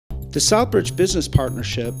The Southbridge Business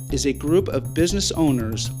Partnership is a group of business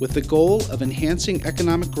owners with the goal of enhancing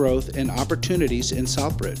economic growth and opportunities in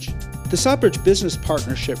Southbridge. The Southbridge Business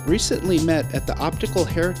Partnership recently met at the Optical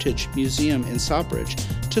Heritage Museum in Southbridge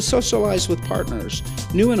to socialize with partners,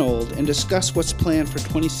 new and old, and discuss what's planned for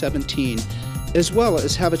 2017, as well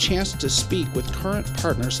as have a chance to speak with current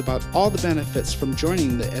partners about all the benefits from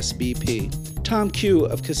joining the SBP. Tom Q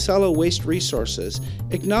of Casella Waste Resources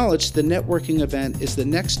acknowledged the networking event is the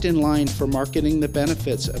next in line for marketing the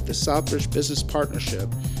benefits of the Southbridge Business Partnership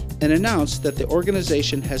and announced that the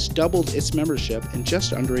organization has doubled its membership in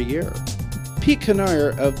just under a year. Pete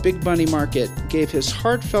Canoyer of Big Bunny Market gave his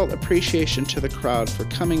heartfelt appreciation to the crowd for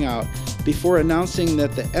coming out before announcing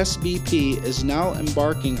that the SBP is now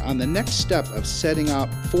embarking on the next step of setting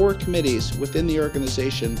up 4 committees within the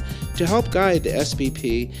organization to help guide the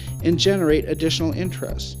SBP and generate additional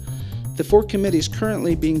interest. The 4 committees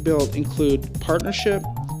currently being built include partnership,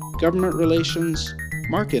 government relations,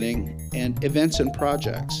 marketing, and events and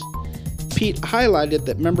projects. Pete highlighted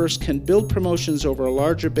that members can build promotions over a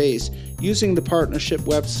larger base using the partnership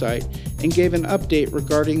website and gave an update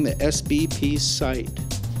regarding the SBP's site.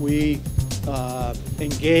 We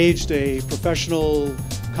engaged a professional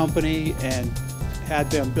company and had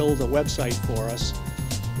them build a website for us.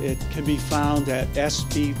 It can be found at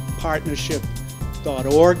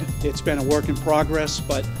sbpartnership.org. It's been a work in progress,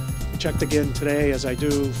 but I checked again today, as I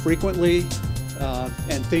do frequently,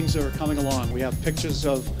 and things are coming along. We have pictures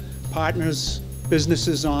of partners,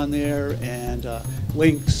 businesses on there, and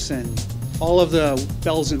links and all of the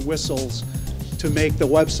bells and whistles to make the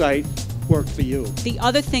website work for you. The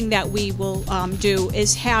other thing that we will do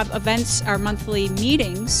is have events, our monthly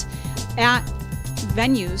meetings at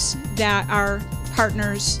venues that our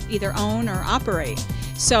partners either own or operate.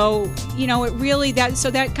 So, you know, it really, that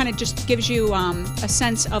kind of just gives you a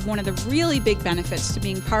sense of one of the really big benefits to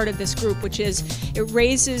being part of this group, which is it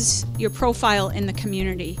raises your profile in the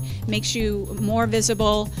community, makes you more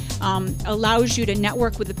visible, allows you to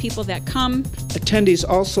network with the people that come. Attendees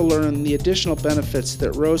also learn the additional benefits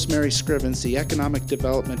that Rosemary Scrivens, the Economic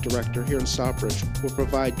Development Director here in Southbridge, will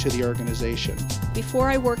provide to the organization. Before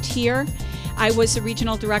I worked here, I was the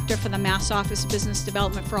Regional Director for the Mass Office of Business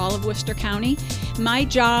Development for all of Worcester County. My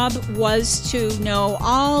job was to know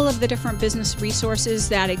all of the different business resources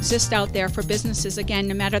that exist out there for businesses, again,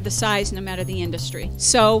 no matter the size, no matter the industry.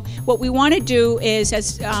 So what we want to do is,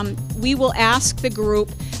 we will ask the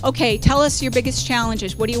group, okay, tell us your biggest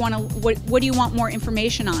challenges. What do you want more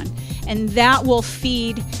information on? And that will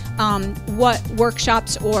feed what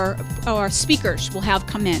workshops or speakers will have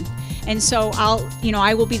come in. And so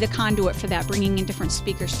I will be the conduit for that, bringing in different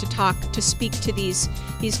speakers to speak to these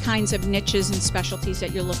kinds of niches and specialties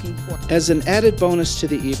that you're looking for. As an added bonus to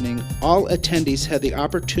the evening, all attendees had the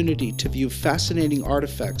opportunity to view fascinating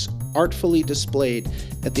artifacts artfully displayed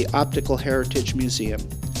at the Optical Heritage Museum.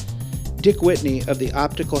 Dick Whitney of the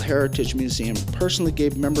Optical Heritage Museum personally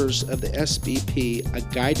gave members of the SBP a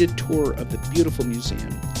guided tour of the beautiful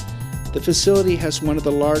museum. The facility has one of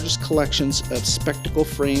the largest collections of spectacle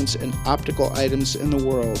frames and optical items in the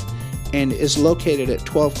world and is located at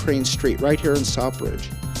 12 Crane Street right here in Southbridge.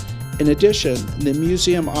 In addition, the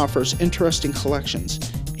museum offers interesting collections,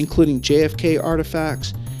 including JFK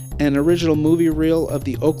artifacts, an original movie reel of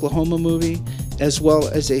the Oklahoma movie, as well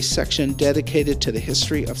as a section dedicated to the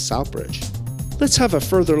history of Southbridge. Let's have a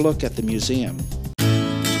further look at the museum.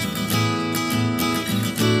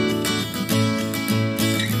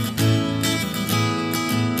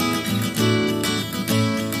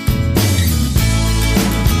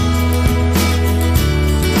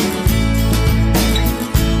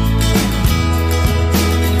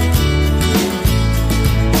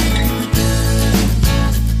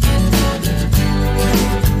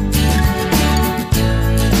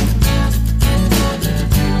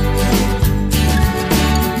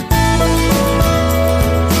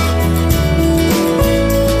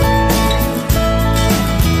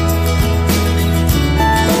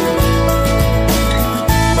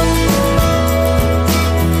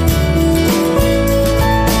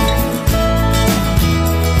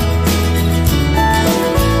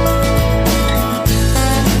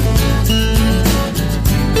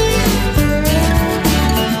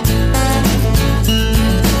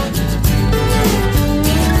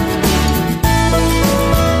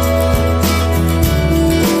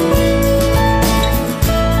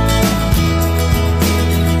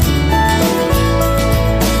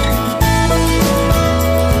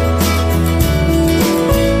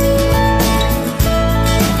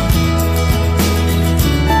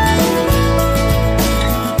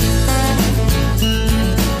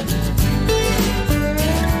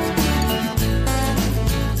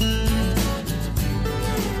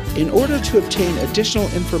 In order to obtain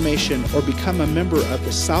additional information or become a member of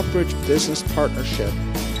the Southbridge Business Partnership,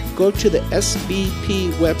 go to the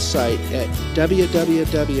SBP website at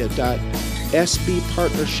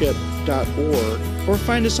www.sbpartnership.org or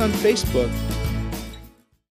find us on Facebook